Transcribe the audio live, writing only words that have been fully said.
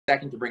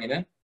second to bring it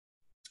in.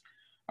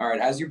 All right,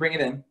 as you bring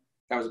it in,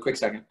 that was a quick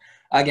second.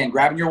 Again,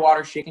 grabbing your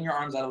water, shaking your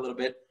arms out a little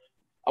bit.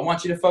 I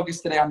want you to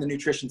focus today on the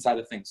nutrition side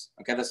of things,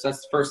 okay?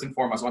 That's first and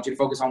foremost. I want you to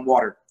focus on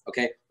water,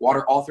 okay?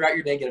 Water all throughout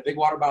your day. Get a big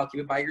water bottle,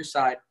 keep it by your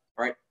side,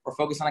 all right? Or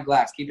focus on a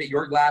glass. Keep it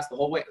your glass the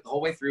whole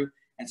way through,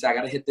 and say, I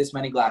got to hit this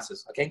many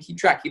glasses, okay? Keep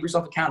track. Keep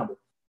yourself accountable,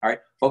 all right?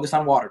 Focus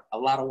on water, a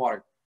lot of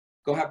water.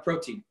 Go have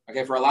protein,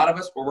 okay? For a lot of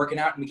us, we're working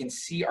out, and we can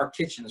see our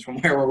kitchens from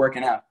where we're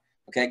working out,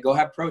 okay? Go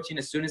have protein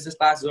as soon as this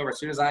class is over. As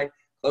soon as I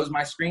close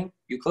my screen,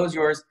 you close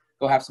yours,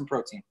 go have some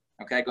protein,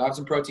 okay? Go have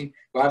some protein.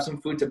 Go have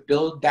some food to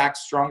build back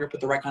stronger, put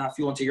the right kind of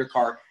fuel into your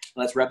car.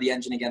 Let's rev the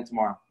engine again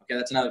tomorrow. Okay,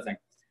 that's another thing.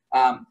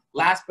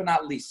 Last but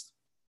not least,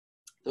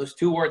 those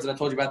 2 words that I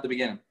told you about at the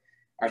beginning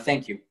are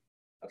thank you.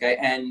 Okay,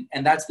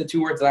 and that's the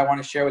 2 words that I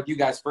want to share with you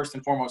guys first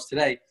and foremost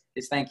today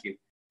is thank you.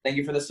 Thank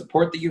you for the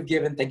support that you've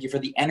given. Thank you for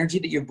the energy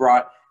that you've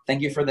brought.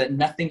 Thank you for the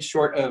nothing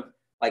short of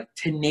like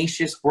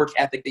tenacious work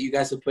ethic that you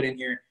guys have put in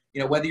here.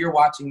 You know, whether you're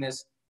watching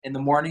this in the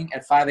morning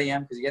at 5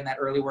 a.m. because you're getting that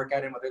early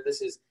workout in, whether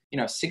this is,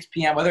 6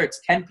 p.m., whether it's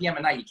 10 p.m.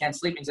 at night, you can't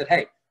sleep and you said,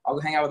 hey, I'll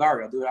go hang out with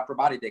Ari. I'll do an upper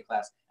body day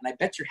class. And I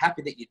bet you're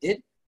happy that you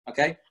did,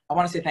 okay? I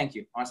want to say thank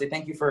you. I want to say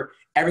thank you for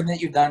everything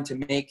that you've done to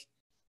make,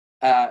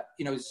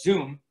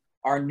 Zoom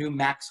our new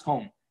Max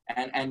home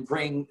and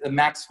bring the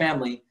Max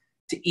family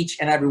to each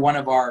and every one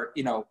of our,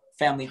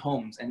 family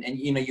homes. And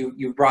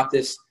you brought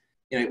this,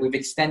 we've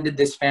extended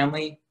this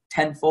family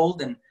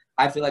tenfold, and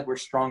I feel like we're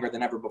stronger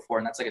than ever before.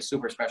 And that's like a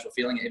super special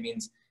feeling. It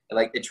means,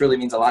 it truly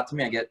means a lot to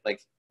me. I get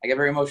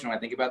very emotional when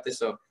I think about this.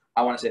 So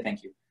I want to say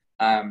thank you.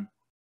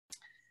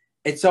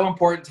 It's so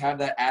important to have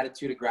that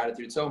attitude of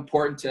gratitude. It's so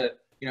important to,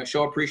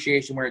 show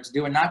appreciation where it's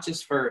due, and not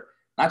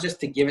just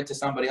to give it to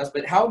somebody else,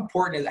 but how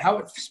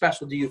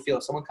special do you feel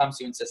if someone comes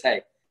to you and says,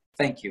 hey,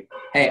 thank you.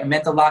 Hey, it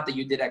meant a lot that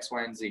you did X,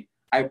 Y, and Z.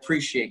 I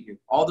appreciate you.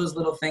 All those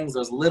little things,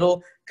 those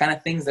little kind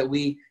of things that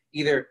we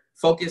either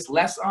focus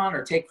less on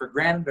or take for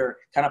granted or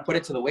kind of put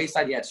it to the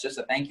wayside. Yeah, it's just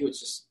a thank you. It's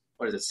just,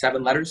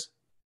 7 letters?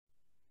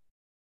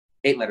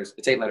 8 letters.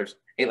 It's 8 letters.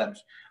 8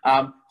 letters.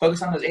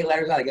 Focus on those 8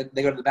 letters.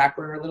 They go to the back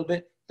burner a little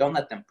bit. Don't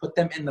let them. Put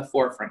them in the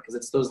forefront, because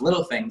it's those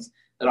little things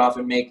that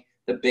often make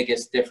the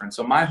biggest difference.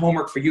 So my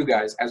homework for you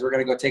guys, as we're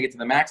going to go take it to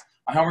the max,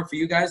 my homework for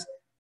you guys,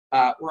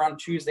 we're on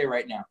Tuesday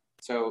right now.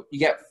 So you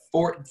get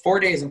 4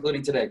 days,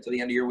 including today, to the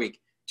end of your week.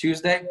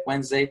 Tuesday,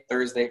 Wednesday,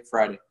 Thursday,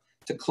 Friday.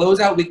 To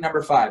close out week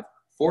number 5,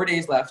 4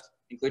 days left,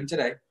 including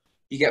today,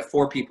 you get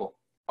 4 people.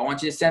 I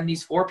want you to send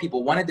these 4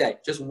 people, one a day,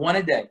 just one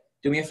a day.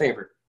 Do me a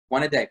favor,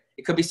 one a day.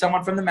 It could be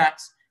someone from the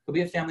max. It could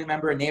be a family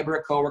member, a neighbor,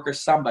 a coworker,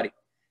 somebody.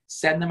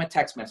 Send them a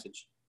text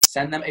message.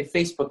 Send them a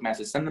Facebook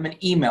message. Send them an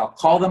email.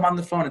 Call them on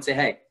the phone and say,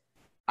 hey,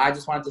 I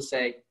just wanted to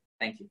say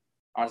thank you.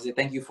 I want to say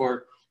thank you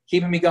for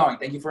keeping me going.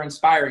 Thank you for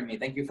inspiring me.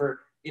 Thank you for,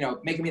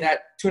 making me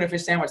that tuna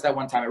fish sandwich that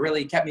one time. It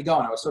really kept me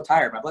going. I was so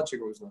tired. My blood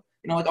sugar was low.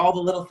 Like all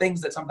the little things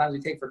that sometimes we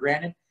take for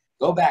granted.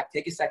 Go back,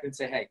 take a second and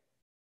say, hey,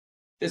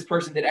 this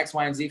person did X,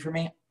 Y, and Z for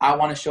me. I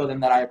want to show them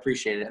that I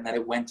appreciate it and that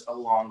it went a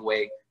long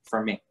way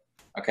for me.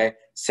 Okay?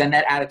 Send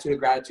that attitude of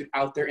gratitude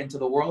out there into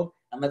the world,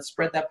 and let's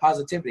spread that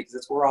positivity, because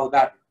that's what we're all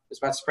about. It's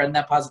about spreading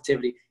that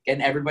positivity,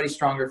 getting everybody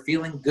stronger,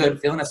 feeling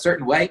good, feeling a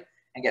certain way,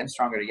 and getting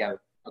stronger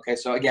together. Okay,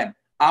 so again,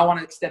 I want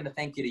to extend a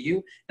thank you to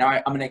you. Now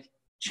I'm going to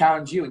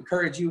challenge you,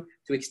 encourage you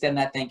to extend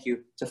that thank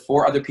you to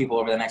 4 other people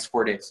over the next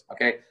 4 days.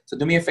 Okay, so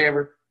do me a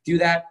favor, do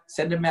that.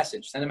 Send a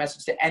message. Send a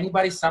message to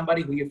anybody,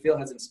 somebody who you feel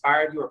has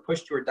inspired you or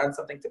pushed you or done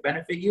something to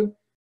benefit you.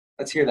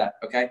 Let's hear that,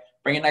 okay?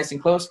 Bring it nice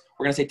and close.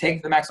 We're going to say take it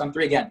to the max on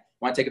 3 again.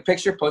 Want to take a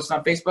picture, post it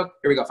on Facebook.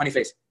 Here we go, funny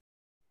face.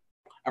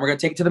 And we're going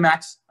to take it to the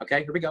max,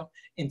 okay? Here we go.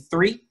 In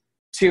 3,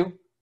 2,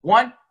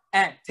 1,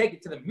 and take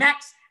it to the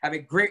max. Have a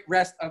great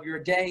rest of your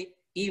day,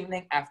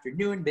 evening,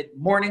 afternoon,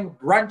 mid-morning,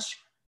 brunch,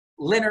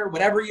 dinner,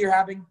 whatever you're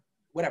having,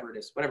 whatever it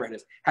is.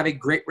 Have a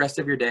great rest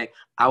of your day.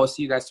 I will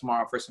see you guys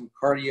tomorrow for some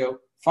cardio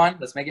fun.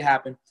 Let's make it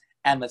happen,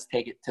 and let's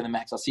take it to the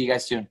max. I'll see you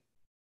guys soon.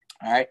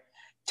 All right?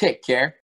 Take care.